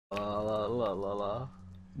la la la.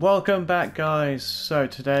 Welcome back, guys. So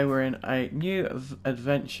today we're in a new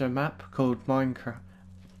adventure map called Tower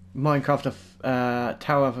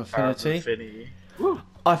of Affinity. Woo.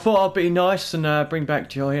 I thought I'd be nice and bring back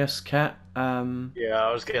Joyous Cat. Yeah,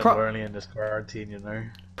 I was getting lonely in this quarantine, you know.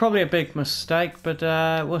 Probably a big mistake, but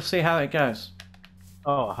we'll see how it goes.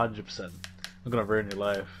 Oh, 100%. I'm gonna ruin your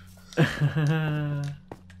life.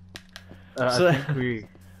 So, I think we.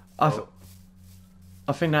 I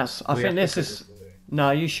think this is. No,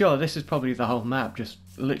 are you sure? This is probably the whole map, just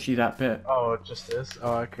literally that bit. Oh, just this?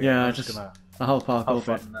 Oh, okay. Yeah, I'm just gonna the whole parkour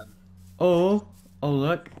bit. Oh,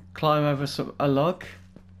 look, climb over a log.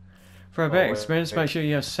 For a bit of experience, make sure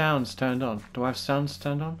you have sounds turned on. Do I have sounds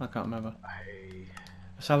turned on? I can't remember.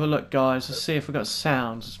 Let's have a look, guys. Let's see if we've got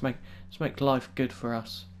sounds. Let's make life good for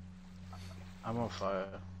us. I'm on fire.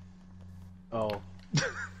 Oh.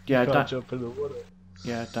 Yeah, don't jump in the water.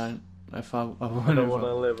 Yeah, don't. If I don't want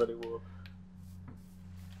to live anymore.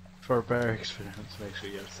 For a better experience, make sure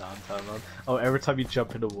you have sound turned on. Oh, every time you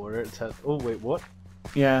jump in the water, it says, oh, wait, what?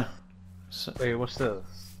 Yeah. Wait, what's this?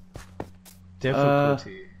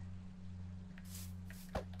 Difficulty.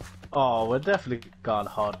 Oh, we're definitely gone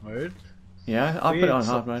hard mode. Yeah, I'll put it on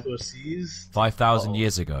hard mode. 5,000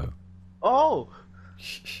 years ago. Oh!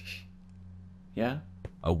 Yeah?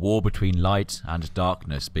 A war between light and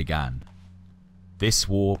darkness began. This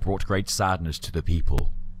war brought great sadness to the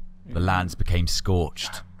people. The lands became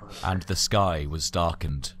scorched, and the sky was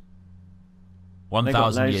darkened.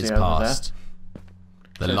 1,000 years passed.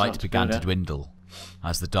 The light began to dwindle,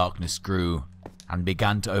 as the darkness grew, and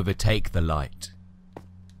began to overtake the light.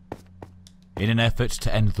 In an effort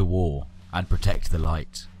to end the war and protect the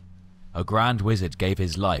light, a grand wizard gave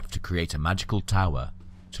his life to create a magical tower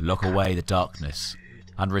to lock away the darkness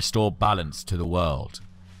and restore balance to the world.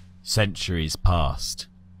 Centuries passed,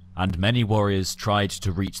 and many warriors tried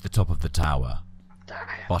to reach the top of the tower,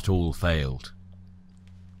 but all failed.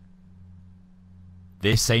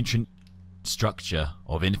 This ancient structure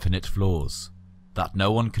of infinite flaws that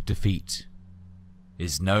no one could defeat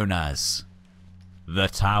is known as the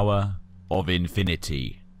Tower of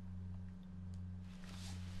Infinity.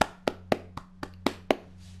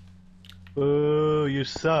 Oh, you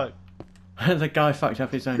suck. The guy fucked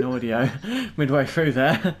up his own audio midway through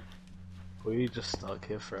there. We just stuck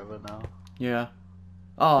here forever now. Yeah.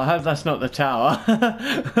 Oh, I hope that's not the tower.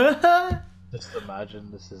 Just imagine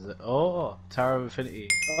this is it. Oh, Tower of Infinity.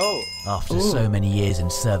 Oh. After so many years in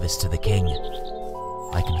service to the king,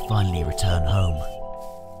 I can finally return home.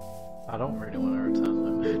 I don't really want to return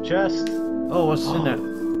home. Chest. Oh, what's in it?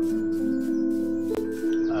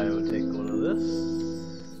 I will take all of this.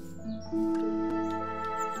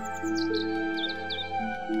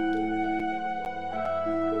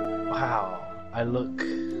 Wow, I look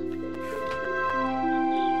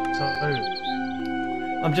so.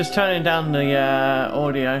 I'm just turning down the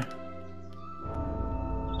audio.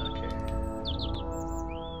 Okay.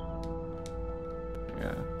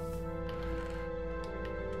 Yeah.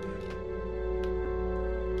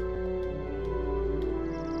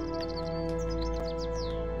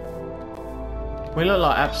 We look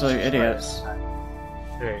like absolute idiots.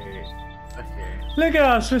 Okay. Look at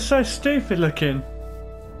us, we're so stupid looking.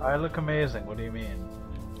 I look amazing. What do you mean?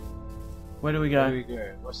 Where do we go? Where do we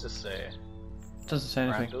go? What's this say? Doesn't say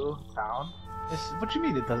anything. Randall, town? What do you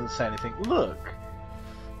mean it doesn't say anything? Look!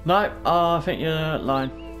 No, oh, I think you're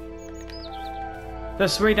lying.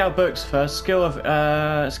 Let's read our books first. Skill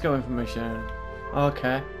information.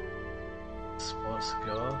 Okay. Sports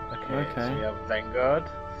skill. Okay. Okay. So we have Vanguard.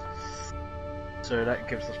 So that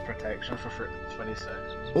gives us protection for 20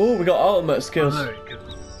 seconds. Oh, we got ultimate skills. Oh, no, it gives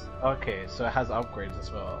us... Okay, so it has upgrades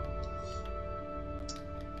as well.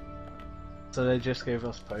 So they just gave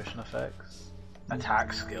us potion effects.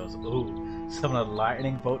 Attack skills. Ooh. Summon a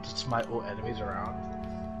lightning bolt to smite all enemies around.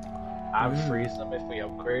 And freeze them if we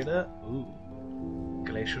upgrade it. Ooh.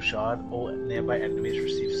 Glacial shard. All nearby enemies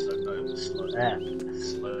receive slowness.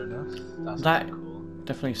 That's cool.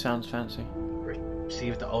 Definitely sounds fancy.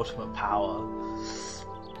 Receive the ultimate power.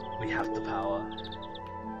 We have the power.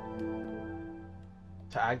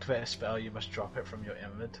 To activate a spell, you must drop it from your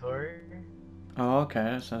inventory. Oh, okay.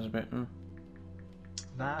 That sounds a bit.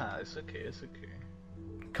 Nah, it's okay. It's okay.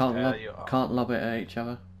 Can't lob it at each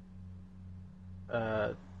other.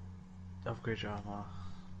 Upgrade your armor.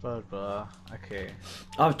 Blah blah. Okay.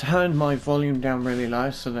 I've turned my volume down really low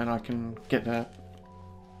so then I can get that.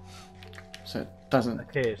 So it doesn't.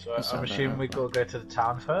 Okay, so I'm assuming we gotta go to the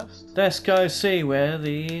town first. Let's go see where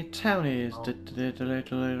the town is. Oh.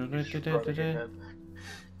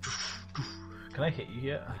 Can I hit you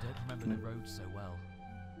yet? I don't remember the road so well.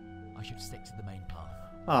 I should stick to the main path.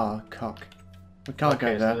 Oh, cock. We can't go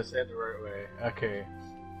Okay, there. so let's head the right way. Okay.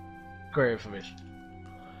 Great information.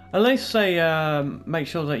 At least they make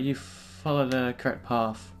sure that you follow the correct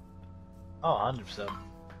path. Oh, 100%.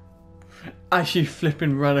 As you flip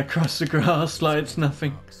and run across the grass like it's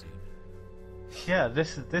nothing. Yeah,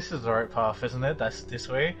 this is the right path, isn't it? That's this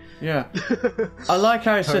way. Yeah. I like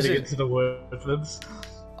how it says Turning it. into the woodlands.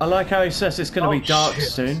 I like how he says it's going to be dark shit.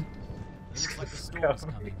 soon. Looks like a storm's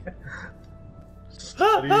coming.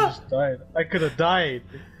 And he just died. I could have died.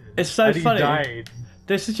 It's so And he funny. died.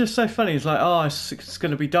 This is just so funny. It's like, oh, it's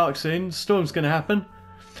going to be dark soon. The storm's going to happen,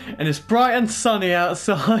 and it's bright and sunny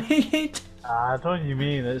outside. Don't you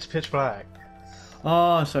mean it's pitch black?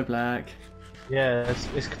 Oh, so black. Yeah,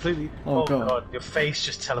 it's completely. Oh, Oh, God. god, your face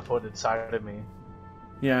just teleported inside of me.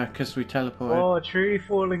 Yeah, because we teleported. Oh, a tree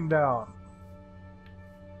falling down.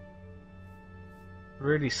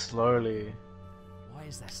 Really slowly. Why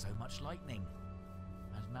is there so much lightning?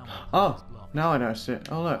 And now my path Oh, is blocked. now I noticed it.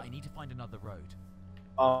 Oh, look. I need to find another road.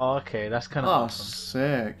 Oh, okay, that's kind of Oh, awesome.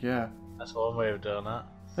 sick. Yeah. That's one way of doing that.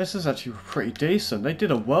 This is actually pretty decent. They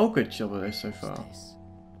did a well good job of this so far. What's this?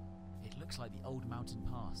 It looks like the old mountain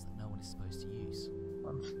pass that no one is supposed to use.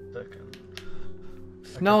 1 second.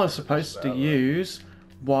 If no one's supposed to use,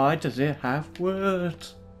 why does it have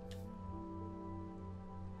words?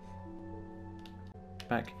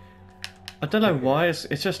 Back. I don't know why, it's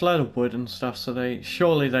just a load of wood and stuff, so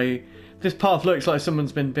this path looks like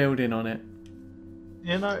someone's been building on it.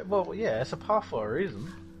 You know, well, yeah, it's a path for a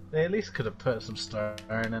reason. They at least could have put some stone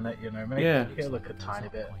in it, you know, make Yeah. it look a tiny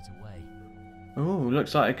It's bit. not quite away. Ooh,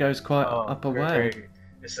 looks like it goes quite Oh, up a way. great.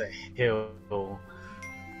 It's a hill.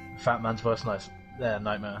 Fat man's worst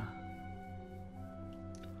nightmare.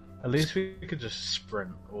 At least we could just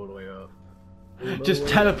sprint all the way up. Just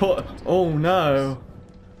teleport. Oh no.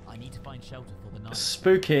 I need to find shelter for the night.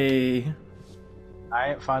 Spooky. I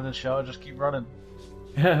ain't finding shelter, just keep running.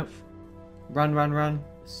 Yeah. Run, run, run.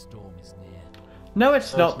 The storm is near. No,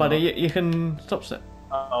 it's No, not, it's buddy. not. You can stop it.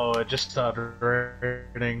 Oh, it just started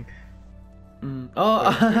raining.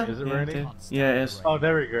 Oh, Wait, is it yeah, raining? did. Yeah, it is. Oh,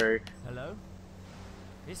 there we go. Hello?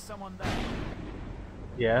 Is someone there?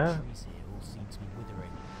 Yeah? The trees here all seem to be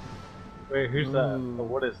withering. Wait, who's that? Ooh. Oh,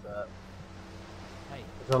 what is that? Hey,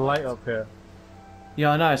 There's a light up here.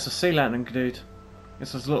 Yeah, I know. It's a sea lantern, dude.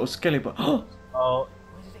 It's this little skilly, but Oh,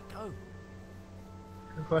 where did it go?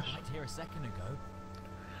 good I question. was here a second ago.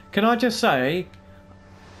 can I just say,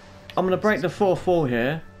 I'm gonna break the fourth wall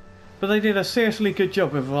here, but they did a seriously good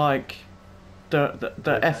job with like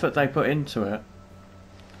the effort they put into it.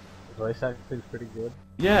 The voice acting's pretty good.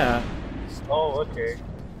 Yeah. Oh, okay.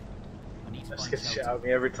 I need to That find scares the shit shelter. out of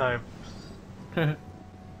me every time.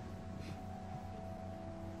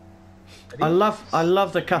 I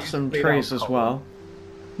love the custom made out trees of as coal. well.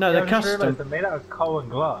 No, Yeah, the I just realised custom. they're made out of coal and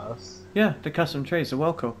glass. Yeah, the custom trees are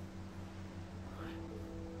well cool.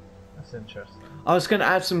 That's interesting. I was gonna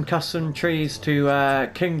add some custom trees to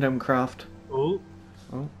Kingdom Craft. Ooh.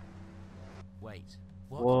 Wait,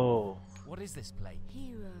 what? Whoa. What is this place?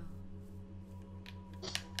 Hero.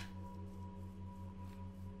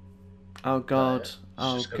 Oh god. It's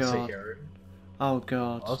Oh just gonna say god. hero. Oh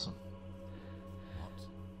god. Awesome.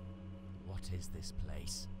 What is this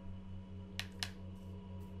place?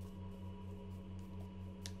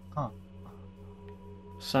 Huh.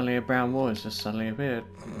 Suddenly a brown wall is just suddenly appeared.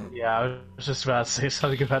 Yeah, I was just about to say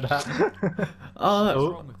something about that. Oh, What's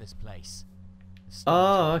look. wrong with this place? The storm's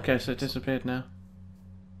Oh, over. okay, so it disappeared now.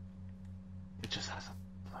 It just hasn't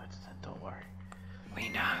loaded in, don't worry. We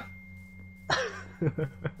know.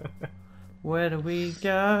 Where do we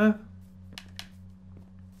go?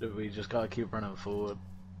 We just gotta keep running forward.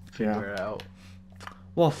 Figure it out.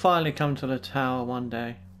 We'll finally come to the tower one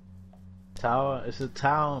day. Tower? It's a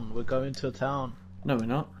town. We're going to a town. No, we're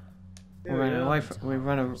not. Yeah, we ran we are. away from. We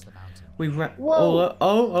ran. Across the mountain. We ran. Whoa!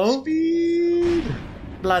 Oh! Speed!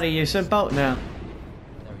 Bloody Usain Bolt now.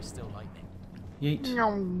 There is still lightning. Yeet.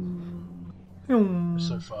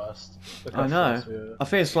 So fast. Look I how know. fast we are. I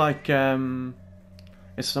think it's like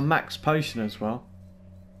it's a max potion as well.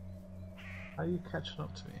 How are you catching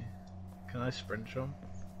up to me? Can I sprint jump?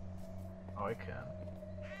 Oh, I can.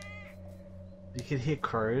 You can hear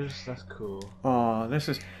crows. That's cool. Oh, this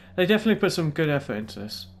is. They definitely put some good effort into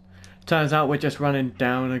this. Turns out we're just running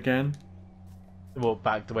down again. Well,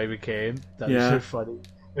 back the way we came. That's Yeah. so funny.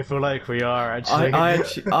 I feel like we are actually.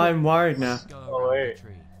 I'm worried now. Let's go Oh, around wait. the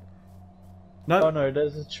tree. No. Oh no,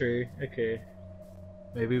 there's a tree. Okay.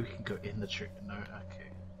 Maybe we can go in the tree. No, okay.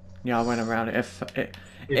 Yeah, I went around it. If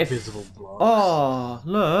Invisible blocks. Oh,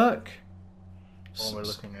 look. What we're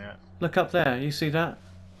looking at. Look up there. You see that?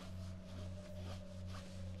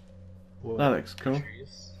 What, That looks cool.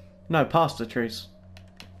 trees? No, past the trees.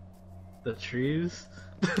 The trees?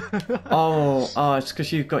 Oh, it's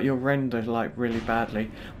because you've got your render like really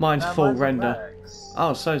badly. Mine's Nah, full mine's on render. Max.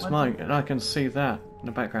 Oh, so it's Mine's mine, on- and I can see that in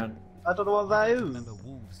the background. I don't know what that is. Remember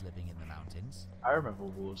wolves living in the mountains? I remember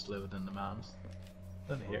wolves living in the mountains.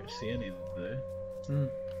 Don't hear see any though.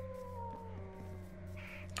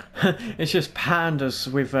 It's just pandas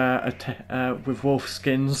with wolf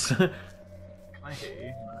skins. Can I hear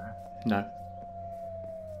you? No. No.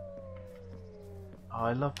 Oh,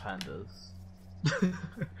 I love pandas.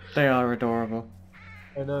 They are adorable.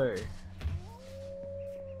 I know.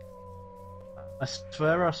 I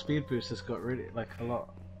swear our speed boost has got really like a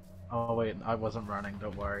lot. Oh wait, I wasn't running.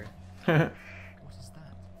 Don't worry. What is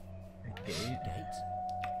that? A gate. Gate?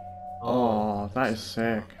 Oh, that is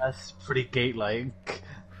sick. That's pretty gate-like.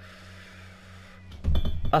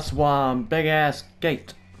 That's one big ass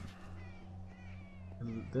gate.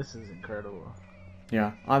 This is incredible.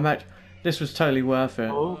 Yeah, this was totally worth it.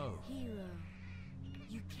 Oh, Hero,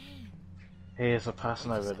 you came. here's a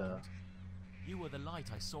person over there. You were the light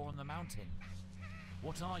I saw on the mountain.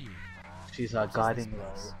 What are you? She's our What is guiding this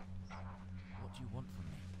light. place? What do you want from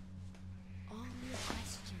me? All your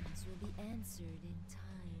questions will be answered in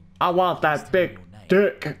time. I want that big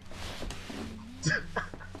dick.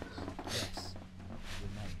 Yes. Your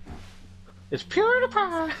name. It's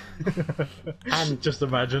PewDiePie! And- just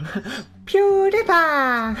imagine.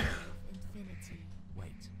 PewDiePie! Infinity.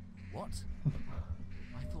 Wait, what?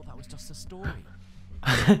 I thought that was just a story.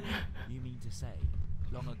 You mean to say,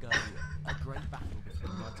 long ago, a great battle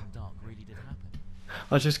between light and dark really did happen?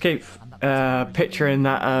 I just keep picturing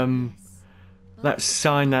that that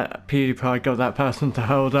sign that PewDiePie got that person to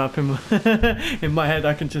hold up in in my head.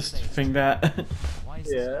 I can just think that. Why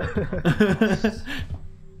is Yeah. this?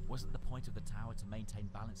 Wasn't the point of the tower to maintain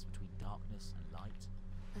balance between darkness and light?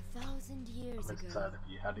 1,000 years I'm ago, excited of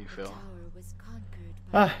you. How do you the feel? tower was conquered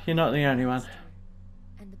by Ah, you're not the only one.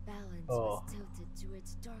 and the balance Oh. was tilted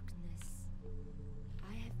towards darkness.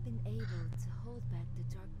 I have been able to hold back the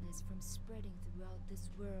darkness from spreading throughout this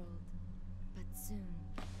world, but soon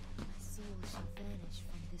my soul shall vanish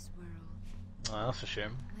from this world. Oh, that's a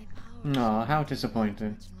shame. My power Aw, shall how not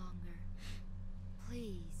disappointing. last much longer.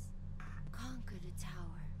 Please conquer the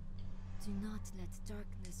tower. Do not let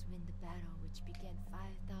darkness win the battle which began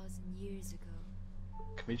 5,000 years ago.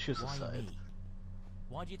 Can we choose a Why side? me?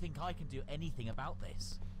 Why do you think I can do anything about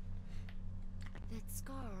this? That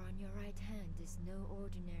scar on your right hand is no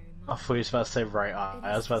ordinary I mark. thought you was about to say right eye.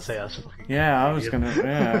 I was about to say that's fucking. Yeah, I was gonna.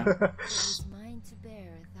 Yeah. It was mine to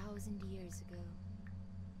bear 1,000 years ago,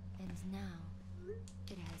 and now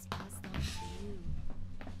it has passed on to you.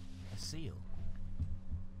 A seal?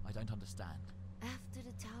 I don't understand. After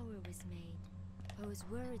the tower was made, I was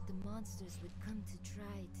worried the monsters would come to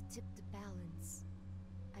try to tip the balance.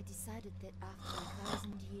 I decided that after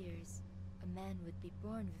 1,000 years, a man would be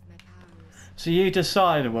born with my powers. So you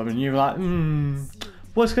decided, woman. You were like,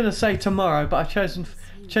 was gonna say tomorrow, but I've chosen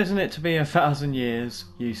it to be 1,000 years.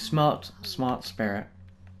 You smart spirit.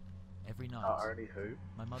 Every night, I already who?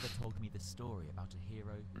 my mother told me this story about a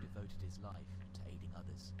hero who devoted his life to aiding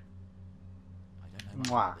others. I don't know much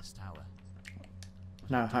Mwah. about this tower.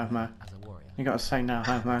 No, Homo. As a warrior, You gotta say no,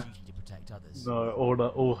 I have a Homo. duty to protect others. No,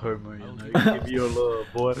 all homo, you know. Give me your love,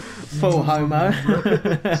 boy. Full Homo. Thank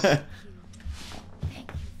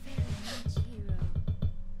you very much, hero.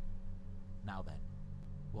 Now then,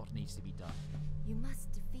 what needs to be done? You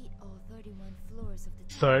must defeat all 31 floors of the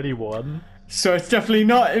tower. 31. So it's definitely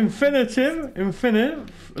not infinitive.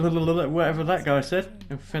 Whatever that guy said.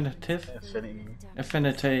 Infinitive. Infinity.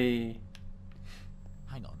 Affinity.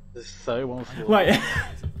 Hang on. There's 31 floors. Wait. It's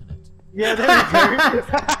infinite. Yeah, there we go. Illusion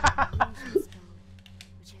spell,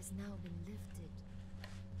 which has now been lifted.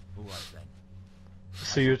 All right then.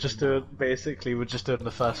 So you're just doing, basically, we're just doing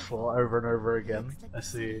the first floor over and over again. Looks like I the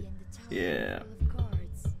city see. and the tower Yeah. full of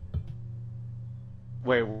guards.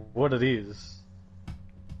 Wait, what are these?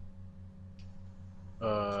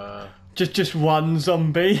 Just one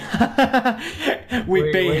zombie. We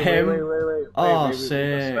Wait, beat wait, him. Wait, wait, Oh, we got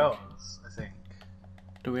sick. spells, I think.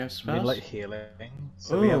 Do we have I spells? mean, like healing.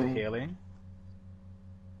 So we have Ooh. healing.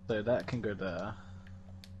 So that can go there.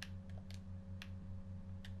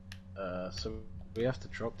 So we have to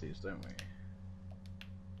drop these, don't we?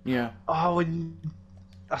 Yeah. Oh,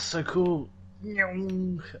 that's so cool.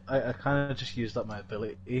 I kind of just used up my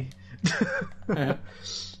ability. I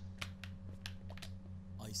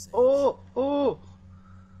say. Oh!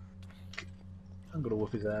 I'm gonna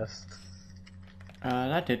whoop his ass.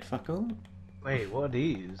 That did fuck all. Wait, what are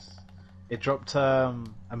these? It dropped a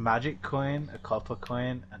magic coin, a copper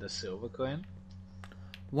coin, and a silver coin.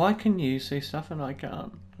 Why can you see stuff and I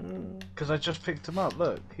can't? Because I just picked them up.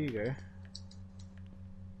 Look, here you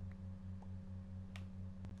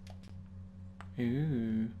go.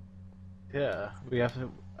 Ooh. Yeah, we have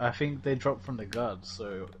to. I think they drop from the guards,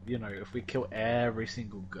 so you know, if we kill every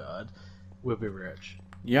single guard, we'll be rich.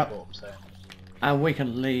 Yep. That's what I'm saying. And we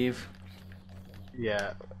can leave.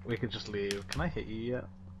 Yeah, we could just leave. Can I hit you yet?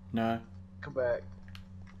 No. Come back.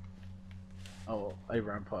 Oh, I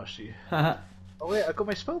ran past you. oh Oh wait, I got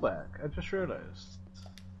my spell back. I just realised.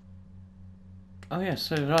 yeah,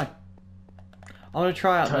 so did I. I want to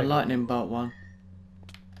try out the lightning bolt one.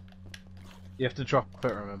 You have to drop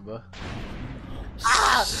it, remember?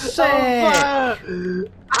 Sick! Oh,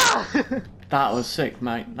 That was sick,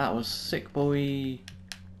 mate. That was sick, boy.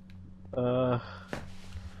 The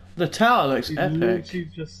tower looks epic.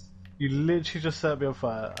 You literally just set me on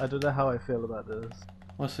fire. I don't know how I feel about this.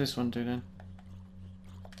 What's this one do then?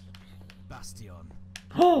 Bastion.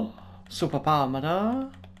 Oh! Super power, mother.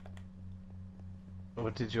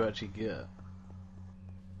 What did you actually get?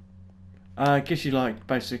 It gives you like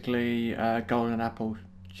basically golden apple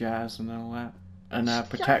jazz and all that. And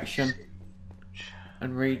protection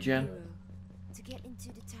and regen. Hero, to get into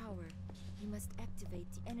the tower, you must activate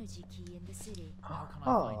the energy key in the city. How can I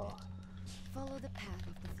find Oh, Follow the path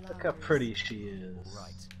of the flowers. look how pretty she is. it?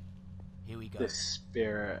 Right. Here we go. This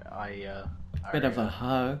spirit, Bit of a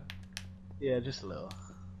hoe. Yeah, just a little.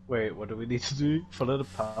 Wait, what do we need to do? Follow the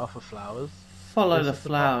path of flowers? Follow This the is the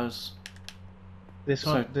flowers. This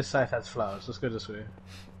So- one, this side has flowers. Let's go this way.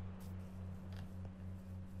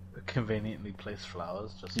 Conveniently placed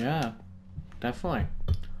flowers. Just Yeah, definitely.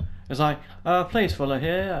 It's like, please follow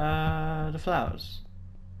here, the flowers.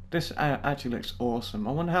 This actually looks awesome.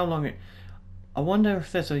 I wonder how long it... I wonder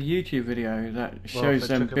if there's a YouTube video that shows it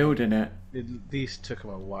them took a- building it. These took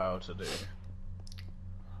them a while to do.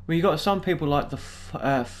 Well, you got some people like the,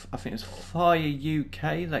 I think it's Fire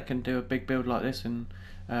UK that can do a big build like this in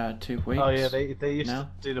 2 weeks. Oh yeah, they used now. to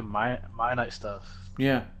do the Minite stuff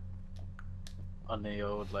Yeah. on the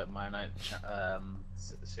old like Minite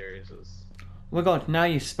series. Oh my god, now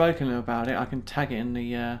you've spoken about it, I can tag it in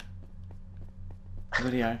the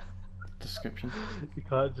video description. You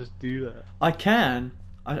can't just do that. I can.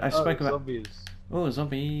 I spoke about... zombies. Oh,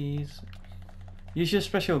 zombies. Use your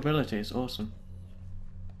special abilities, awesome.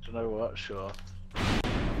 Do you know what? Sure. I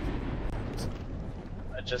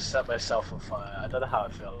just set myself on fire. I don't know how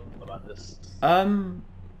I feel about this.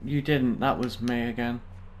 You didn't, that was me again.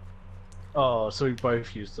 Oh, so we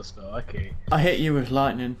both used the spell. Okay. I hit you with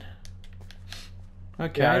lightning.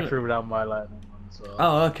 Okay. Yeah, I threw down my lightning one as well.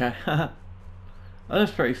 Oh, okay. Oh,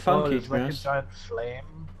 that's pretty funky, there's to be like a honest. giant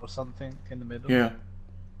flame or something in the middle. Yeah.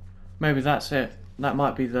 Maybe that's it. That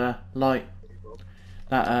might be the light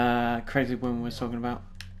that crazy woman was talking about.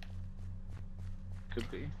 Could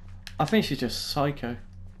be. I think she's just psycho.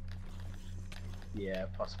 Yeah,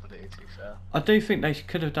 possibility to be fair. I do think they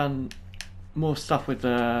could have done more stuff with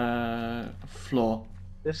the floor.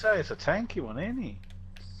 This guy is a tanky one, ain't he?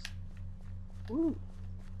 Ooh.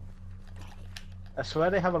 I swear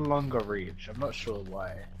they have a longer reach. I'm not sure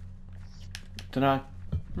why. Dunno.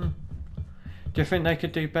 Do you think they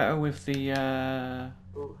could do better with the Oh,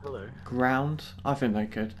 hello. ground? I think they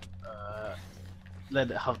could.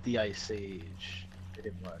 Let it have the Ice Age. It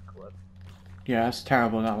didn't work. What? Yeah, it's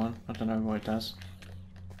terrible, that one. I don't know what it does.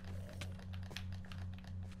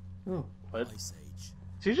 Oh. What? Ice Age.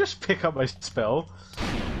 Did you just pick up my spell?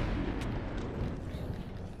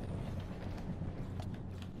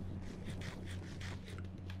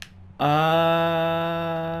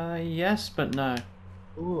 Yes, but no.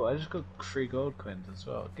 Ooh, I just got 3 gold coins as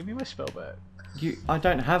well. Give me my spell back. I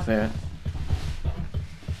don't have it.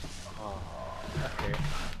 Oh, okay.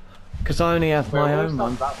 Because I only have my own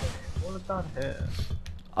one. That way? What was down here?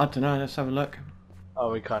 I don't know, let's have a look.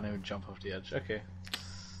 Oh, we can't even jump off the edge. Okay.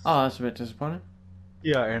 Oh, that's a bit disappointing.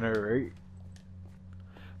 Yeah, I know, right?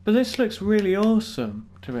 But this looks really awesome,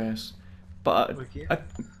 to be honest. But Okay.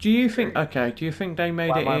 do you think... Okay, do you think they made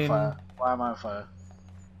Why it am I on in... fire? Why am I on fire?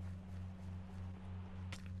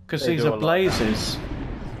 Because They these do a are lot. blazes.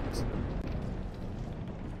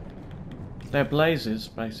 They're blazes,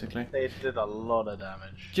 basically. They did a lot of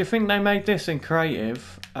damage. Do you think they made this in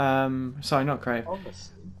creative? Sorry, not creative.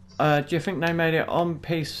 Honestly. Do you think they made it on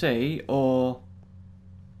PC or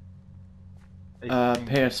I think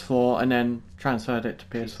PS4 and then transferred it to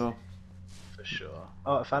PS4? for sure.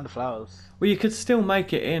 Oh, I found the flowers. Well, you could still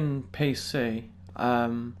make it in PC.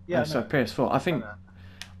 Yeah, so no. PS4. I think Found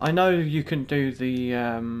I know you can do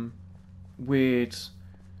the weird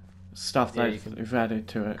stuff Yeah, they've added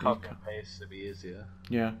to it. that. You Copy ca- and paste to be easier.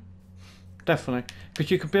 Yeah. definitely.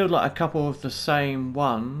 Because you could build like a couple of the same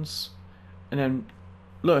ones, and then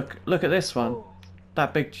look at this one, Oh.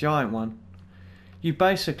 that big giant one. You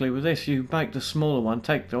basically with this, you make the smaller one,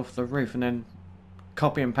 take it off the roof, and then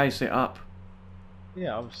copy and paste it up.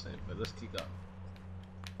 Yeah, obviously, but let's keep going.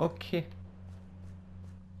 Okay.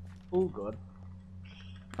 Oh god.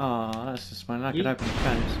 Oh, that's just fine. I could Yeet. open the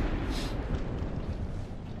fence.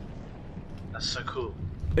 That's so cool.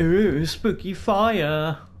 Ooh, spooky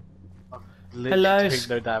fire. Literally Hello, take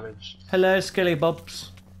no damage. Hello, Skilly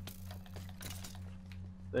Bobs.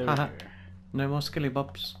 There we Haha. go. No more Skilly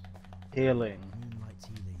Bobs. Healing. Moonlight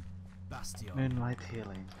healing. Bastion. Moonlight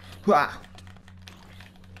healing. Wah!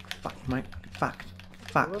 Fuck, mate. Fact.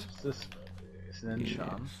 Fact. What's this? It's an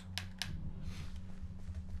enchant.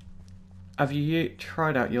 Have you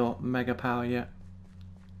tried out your Mega Power yet?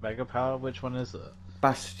 Mega power? Which one is it?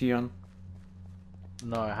 Bastion.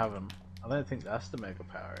 No, I haven't. I don't think that's the mega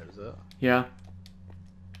power, is it? Yeah.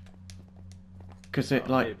 Because it,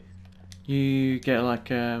 Oh, like, maybe. you get, like,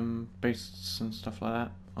 boosts and stuff like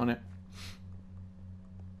that on it.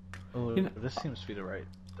 Oh, You know- this seems to be the right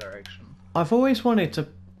direction. I've always wanted to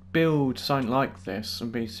build something like this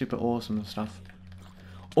and be super awesome and stuff.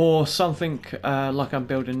 Or something like I'm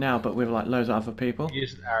building now, but with like loads of other people.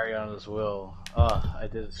 Use Ariana's will. Oh, I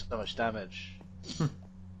did so much damage.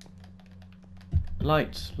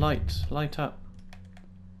 Light up.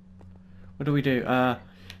 What do we do?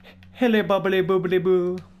 Hilly bubbly boobly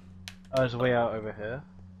boo. Oh, there's a way out over here.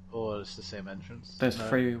 Or it's the same entrance. There's No.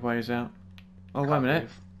 3 ways out. Oh, wait a Can't minute.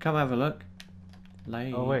 move. Come have a look.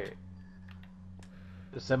 Late. Oh, wait.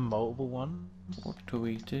 Is there multiple ones? What do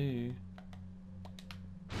we do?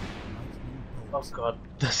 Oh god,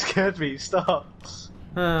 that scared me. Stop.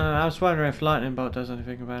 I was wondering if lightning bolt does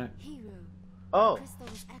anything about it. Hero. Oh, Crystal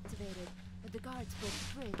was activated, but the guards broke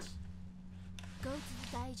the bridge. Go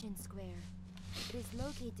to the Daijin Square. It is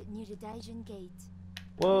located near the Daijin Gate.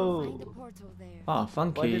 You will find a whoa. portal there. Ah, Why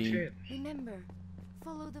did funky. you? Remember,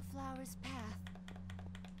 follow the flower's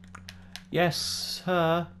path. Yes,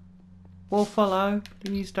 sir. We'll follow.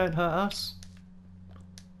 Please don't hurt us.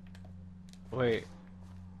 Wait.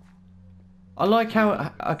 I like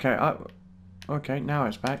how. Okay, okay. Now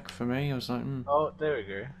it's back for me. I was like, Oh, there we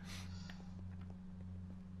go.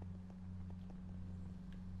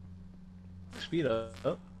 Speed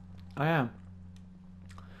up. I am.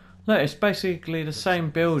 Look, it's basically the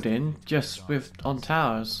same building, just with on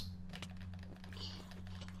towers.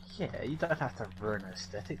 Yeah, you don't have to ruin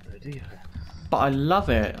aesthetic though, do you? But I love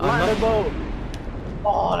it. I Lightning love, bolt!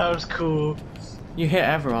 Oh, that was cool. you hit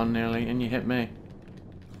everyone nearly, and you hit me.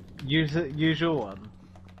 Use it. Use your one.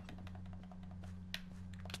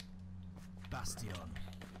 Bastion.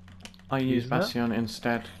 I use Using that? Bastion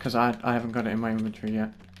instead because I haven't got it in my inventory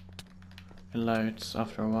yet. It loads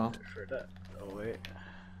after a while. For that. Oh wait.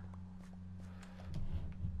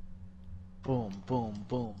 Boom, boom,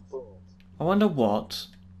 boom, boom. I wonder what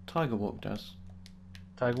Tiger Walk does.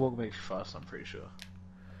 Tiger Walk makes you fast, I'm pretty sure.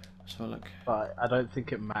 Let's have a look. But I don't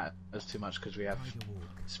think it matters too much because we have Tiger walk.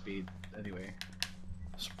 speed anyway.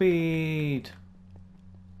 Speed.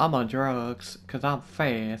 I'm on drugs because I'm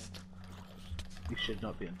fast. You should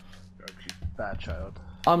not be in drugs, you bad child.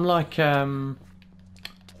 I'm like oh,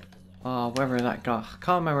 whatever that guy. I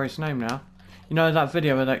can't remember his name now. You know that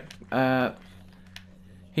video where that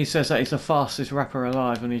he says that he's the fastest rapper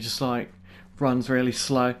alive and he just like runs really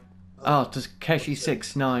slow. Oh, Takeshi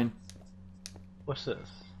 69. What's this?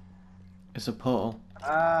 It's a portal.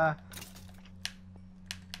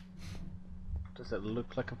 Does it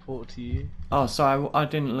look like a portal to you? Oh, sorry, I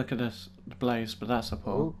didn't look at the blaze, but that's a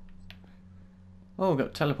portal. Oh,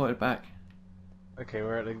 got teleported back. Okay,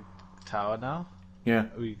 we're at the tower now. Yeah.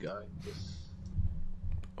 Where are you going?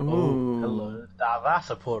 Ooh. Oh, hello. That's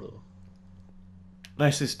a portal.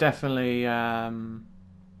 This is definitely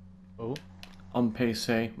Oh. on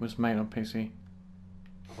PC. Was made on PC.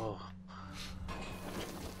 Oh.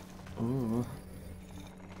 Ooh.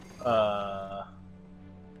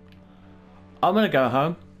 I'm gonna go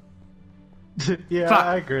home. yeah, Fuck.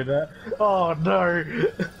 I agree with that. Oh no!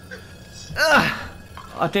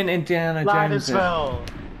 I didn't Indiana Lightning Jones it. spell!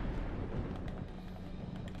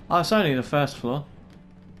 Oh, it's only the first floor.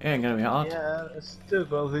 It ain't gonna be hard. Yeah, it's still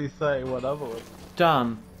got to do 31 other ones.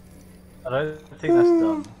 Done. I don't think that's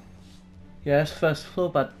done. Yeah, it's first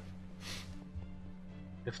floor, but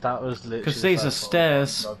If that was literally 'Cause the these are first one,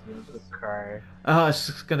 stairs. I'd just cry. oh, it's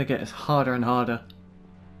just gonna get harder and harder.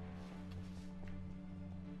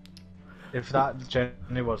 If that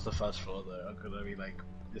genuinely was the first floor though, I'm gonna be like,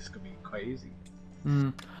 this could be quite easy.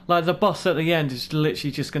 Like the boss at the end is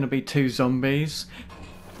literally just gonna be 2 zombies.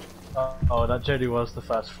 Oh, that genuinely was the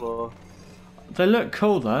first floor. They look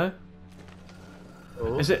cool though.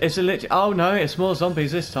 Oh. Is it literally? Oh no, it's more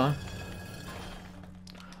zombies this time.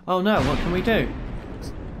 Oh no, what can we do?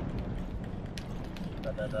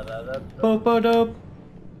 Boop, boop, boop.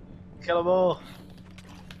 Kill them all.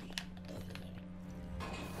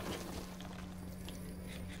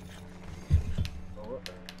 Oh,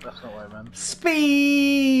 that's not what I meant.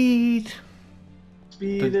 Speed!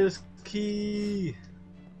 Speed is key.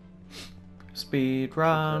 Speed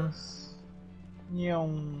run.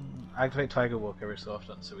 Nyong. Activate Tiger Walk every so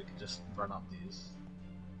often so we can just run up these.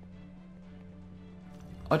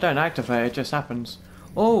 I don't activate, it just happens.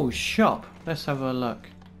 Oh, shop. Let's have a look.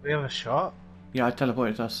 We have a shop? Yeah, I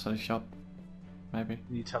teleported us to the shop. Maybe.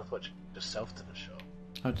 You teleport yourself to the shop.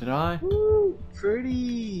 Oh, did I? Woo!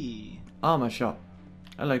 Pretty! Armor shop.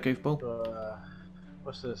 Hello, goofball.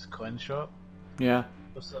 What's this? Coin shop? Yeah.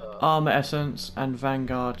 What's Armor essence and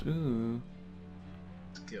Vanguard. Ooh.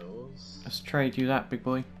 skills? Let's trade you that, big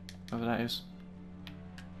boy. Whatever that is.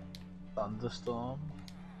 Thunderstorm.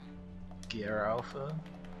 Gear Alpha.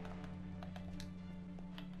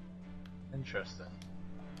 Interesting.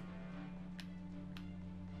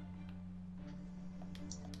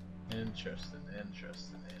 Interesting.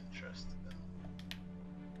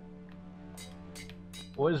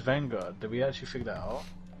 What is Vanguard? Did we actually figure that out?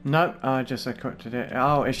 Nope, I just equipped it.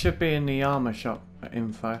 Oh, it should be in the armor shop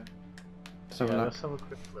info. Let's have a look. Let's have a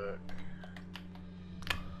quick look.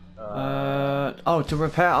 Oh, to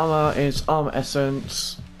repair armor is armor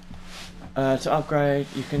essence. To upgrade,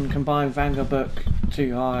 you can combine Vanguard book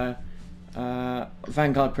to higher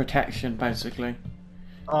Vanguard protection, basically.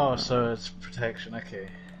 Oh, so it's protection. Okay.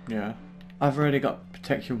 Yeah, I've already got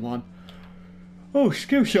protection 1. Oh,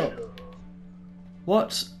 skill shop.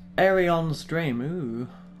 What's Arion's dream? Ooh,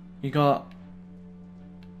 you got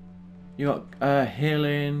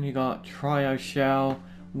healing. You got Trio Shell,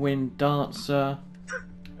 Wind Dancer.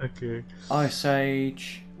 Okay. Ice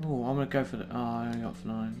Age. Oh, I'm gonna go for the. Oh, I only got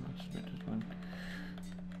 9. That's a bit disappointing.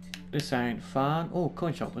 This ain't fun. Oh,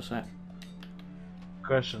 coin shop. What's that?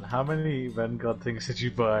 Question: how many Vanguard things did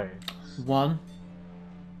you buy? 1.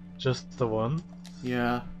 Just the one?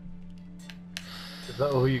 Yeah. Is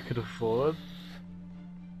that all you could afford?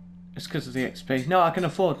 It's because of the XP. No, I can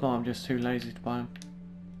afford more. I'm just too lazy to buy them.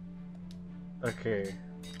 Okay.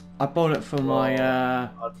 I bought it for my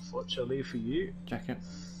unfortunately for you, jacket.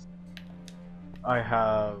 I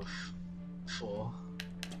have 4.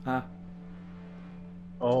 Huh?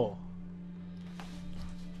 Oh.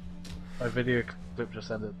 My video clip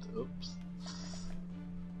just ended. Oops.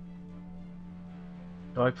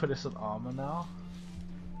 Do I put this on armor now?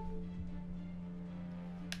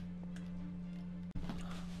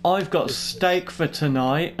 I've got steak for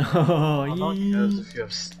tonight. Oh, I'm not cares if you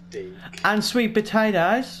have steak. And sweet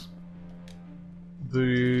potatoes.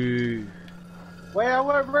 Boo. Wait, I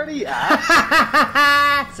weren't ready,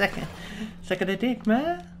 ass. Second a dick,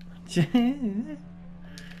 man.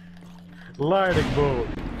 Lightning bolt.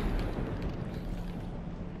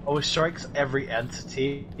 Oh, it strikes every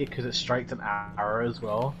entity because it strikes an arrow as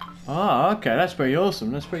well. Oh, okay, that's pretty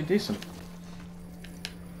awesome. That's pretty decent.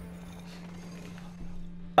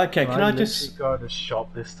 Okay, can I just go to the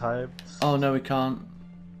shop this time? Oh no, we can't.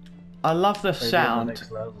 I love the sound.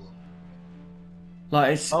 Next level.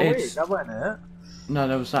 Like it's. Oh wait, it's... that wasn't it. No,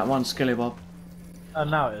 there was that one Skilly Bob. Oh,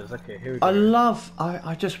 now it is. Okay, here we go.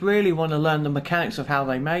 I just really want to learn the mechanics of how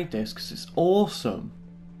they made this because it's awesome.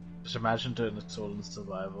 Just imagine doing this all in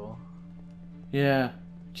survival. Yeah,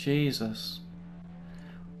 Jesus.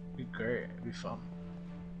 It'd be great. It'd be fun.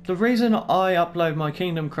 The reason I upload my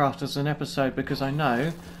Kingdom Craft as an episode because I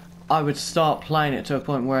know I would start playing it to a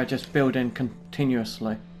point where I just build in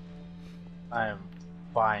continuously. I am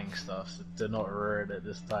buying stuff, so do not ruin it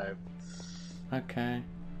this time. Okay.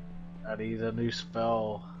 I need a new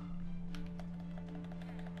spell.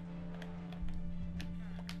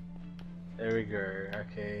 There we go.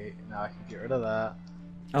 Okay, now I can get rid of that.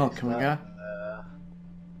 Oh, Place can we go? that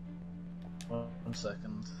there. 1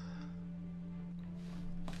 second.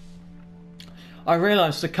 I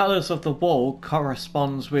realised the colours of the wall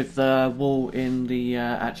corresponds with the wall in the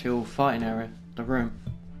actual fighting area, the room.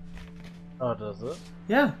 Oh, does it?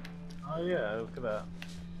 Yeah. Oh yeah, look at that.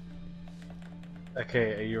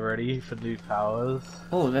 Okay, are you ready for new powers?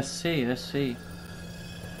 Oh, let's see, let's see.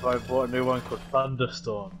 So I bought a new one called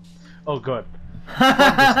Thunderstorm. Oh god.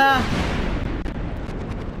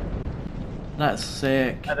 That's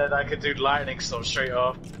sick. And then I could do Lightning Storm straight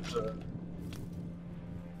after.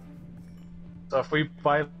 So if we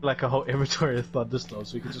buy like a whole inventory of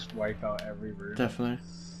Thunderstorms, we can just wipe out every room. Definitely.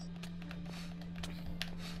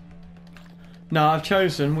 No, I've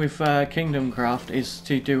chosen with Kingdom Craft is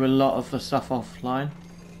to do a lot of the stuff offline.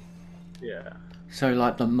 Yeah. So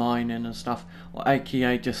like the mining and stuff, or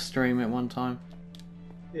aka just stream it one time.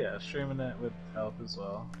 Yeah, streaming it would help as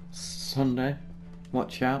well. Sunday,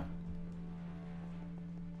 watch out.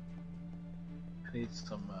 I need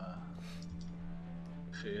some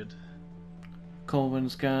food.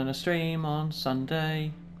 Corwin's gonna stream on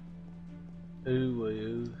Sunday. Ooh,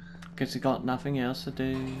 ooh. Cause he got nothing else to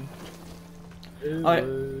do. Ooh, I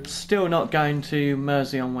still not going to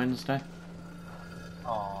Mersey on Wednesday.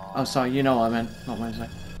 Aww. Oh, sorry, you know what I meant, not Wednesday.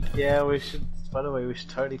 Yeah, we should. By the way, we should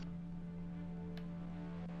totally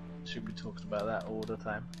should be talking about that all the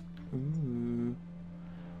time. Ooh.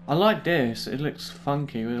 I like this. It looks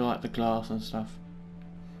funky with like the glass and stuff.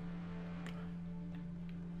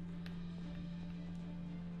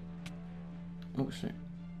 Oh shit!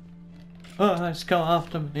 Oh, it's come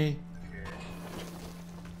after me.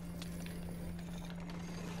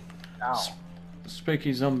 Ow.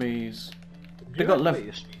 Spooky zombies. Did They you got activate left.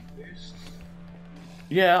 your speed boost?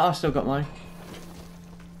 Yeah, I still got mine.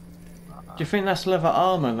 Do you think that's leather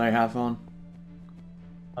armor they have on?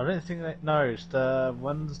 I don't think that. No, it's the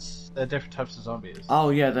ones. They're different types of zombies. Oh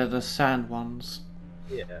yeah, they're the sand ones.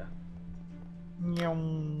 Yeah.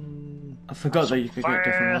 Nyong. I forgot that you could get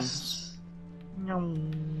different ones. Fast.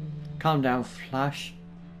 Nyong. Calm down, Flash.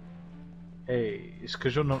 Hey, it's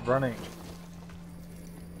because you're not running.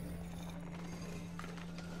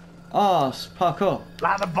 Oh, it's parkour.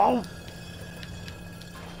 Ladder bolt!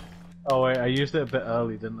 Oh wait, I used it a bit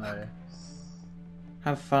early, didn't I?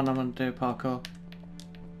 Have fun, I'm gonna do parkour.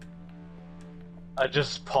 I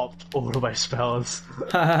just popped all of my spells.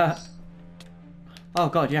 Oh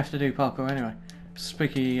god, you have to do parkour anyway.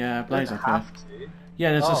 Spooky blazer. I have to.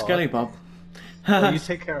 Yeah, there's a skelly okay. bob. Well, you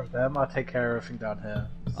take care of them, I'll take care of everything down here.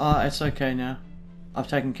 It's okay now. I've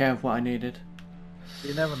taken care of what I needed.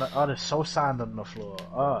 You never know. Oh, there's so sand on the floor.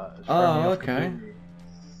 Oh, it's Oh, throwing me off okay. completely.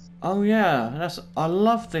 Oh yeah, I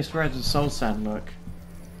love this red and soul sand look.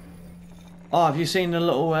 Oh, have you seen the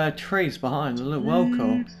little trees behind? They look well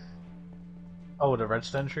cool. Oh, the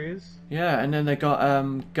redstone trees? Yeah, and then they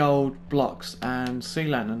got gold blocks and sea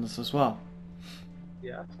lanterns as well.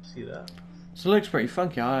 Yeah, I can see that. So it looks pretty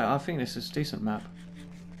funky. I think this is a decent map.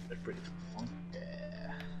 They're pretty funky.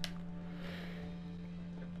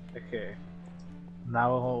 Okay.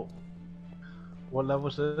 Now, what level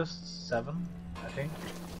is this? 7, I think.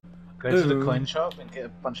 Go to the Ooh. coin shop and get a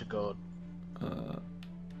bunch of gold.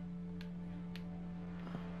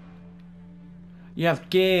 You have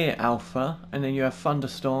Gear Alpha, and then you have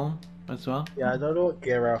Thunderstorm as well. Yeah, I don't know what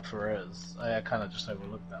Gear Alpha is. I kind of just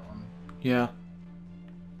overlooked that one. Yeah.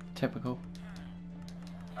 Typical.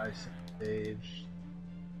 Ice Age.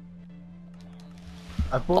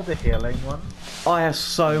 I bought the healing one. I have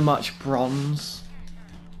so much bronze.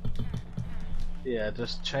 Yeah,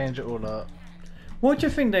 just change it all up. What do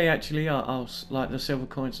you think they actually are? Oh, like the silver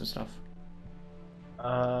coins and stuff.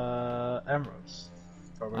 Emeralds.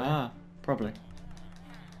 Probably. Ah, probably.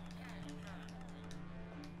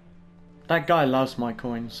 That guy loves my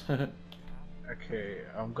coins. Okay,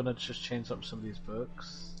 I'm gonna just change up some of these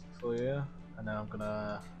books for you, and then I'm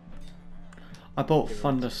gonna. I bought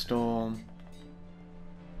Thunderstorm.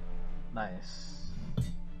 Nice.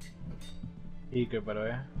 Here you go, by the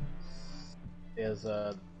way. Here's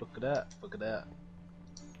a book of that, book of that.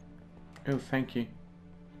 Oh, thank you.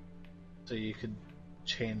 So you can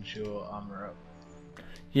change your armor up.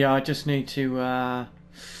 Yeah, I just need to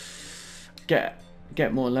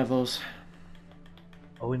get more levels.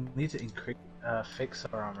 Oh, we need to increase, fix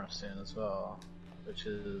our armor soon as well, which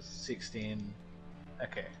is 16.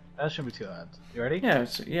 Okay, that shouldn't be too hard. You ready? Yeah,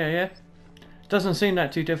 yeah. Doesn't seem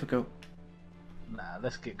that too difficult. Nah,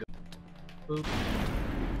 let's get good. Boop.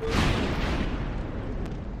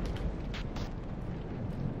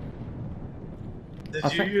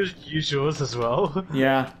 Did you use yours as well?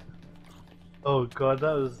 Yeah. Oh god,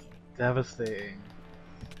 that was devastating.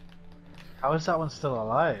 How is that one still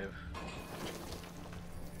alive?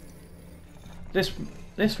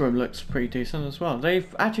 This room looks pretty decent as well.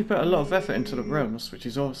 They've actually put a lot of effort into the rooms, which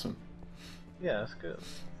is awesome. Yeah, that's good.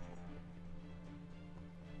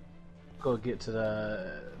 Gotta get to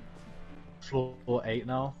the floor 8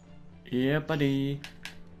 now. Yeah, buddy.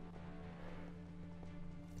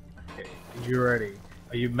 Okay, are you ready?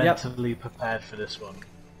 Are you mentally prepared for this one?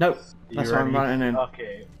 Nope, that's why I'm running in.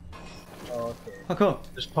 Okay. Oh, okay. Oh, cool.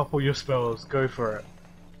 Just pop all your spells, go for it.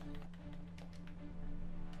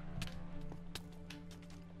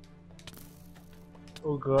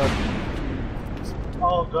 Oh god.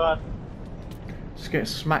 Oh god. Just get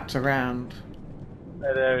smacked around.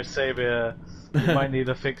 Hey there, Savior. We might need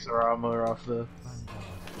to fix our armor after.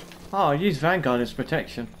 Oh, use Vanguard as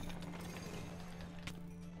protection.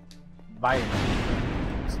 Bye.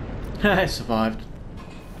 I survived.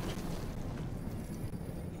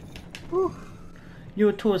 Whew.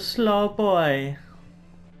 You're too slow, boy.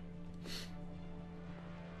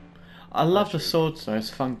 I love the swords though, it's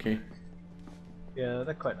funky. Yeah,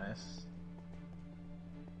 they're quite nice.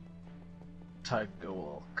 Tiger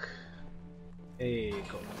walk. Hey,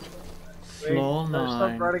 Floor 9.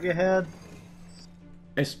 Stop running ahead.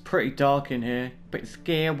 It's pretty dark in here, but it's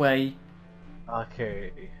scary.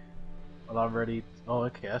 Okay. Well, I'm ready. Oh,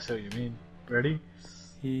 okay, I see what you mean. Ready?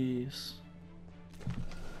 Yes.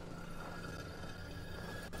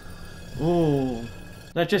 Ooh.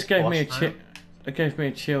 That just gave me a chill. It gave me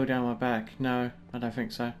a chill down my back. No, I don't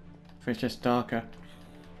think so. I think it's just darker.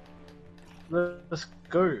 Let's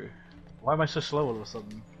go. Why am I so slow all of a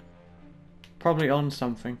sudden? Probably on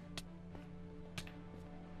something.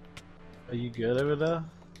 Are you good over there?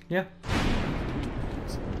 Yeah.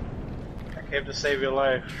 I came to save your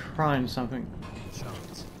life. Trying something.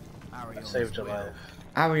 I saved your life.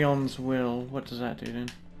 Arion's will. What does that do then?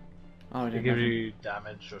 Oh, It gives you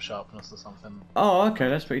damage or sharpness or something. Oh, okay,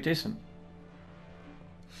 that's pretty decent.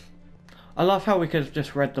 I love how we could have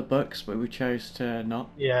just read the books, but we chose to not.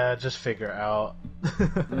 Yeah, just figure it out.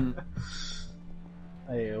 Mm.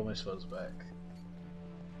 Hey, almost was back.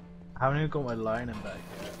 I haven't even got my lining back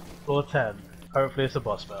yet. Floor 10. Hopefully it's a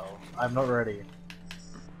boss battle. I'm not ready.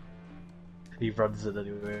 He runs it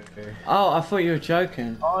anyway. Oh, I thought you were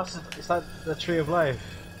joking. Oh, it's like the Tree of Life.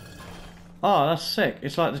 Oh, that's sick.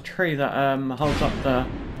 It's like the tree that holds up the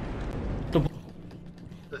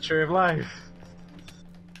The Tree of Life.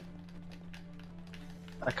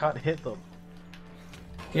 I can't hit them.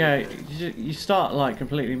 Yeah, you start like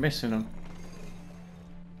completely missing them.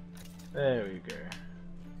 There we go.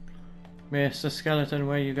 Mr. Skeleton,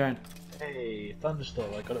 where are you going? Hey,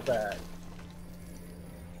 Thunderstorm, I got it back.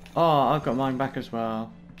 Oh, I've got mine back as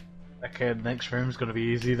well. Okay, next room's gonna be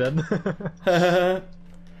easy then.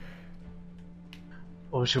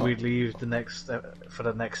 Or should we leave the next for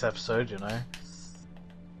the next episode? You know,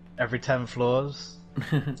 every 10 floors.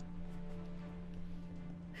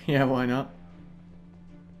 Yeah, why not?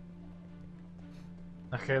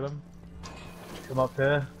 Okay then. Come up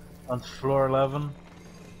here on floor 11.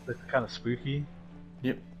 Looks kind of spooky.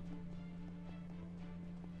 Yep.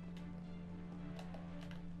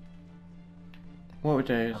 What we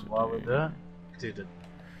do is And while we're there, do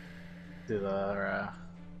the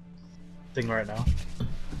thing right now.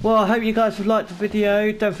 Well, I hope you guys have liked the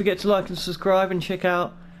video. Don't forget to like and subscribe and check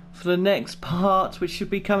out for the next part, which should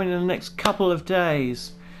be coming in the next couple of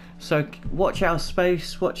days. So watch our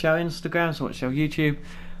space, watch our Instagrams, watch our YouTube.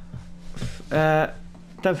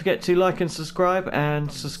 Don't forget to like and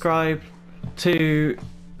subscribe to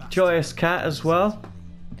Joyous Cat as well.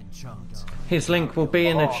 His link will be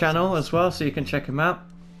in the channel as well, so you can check him out.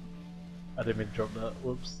 I didn't mean to drop that.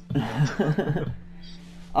 Whoops.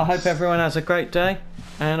 I hope everyone has a great day,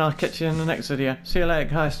 and I'll catch you in the next video. See you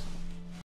later, guys.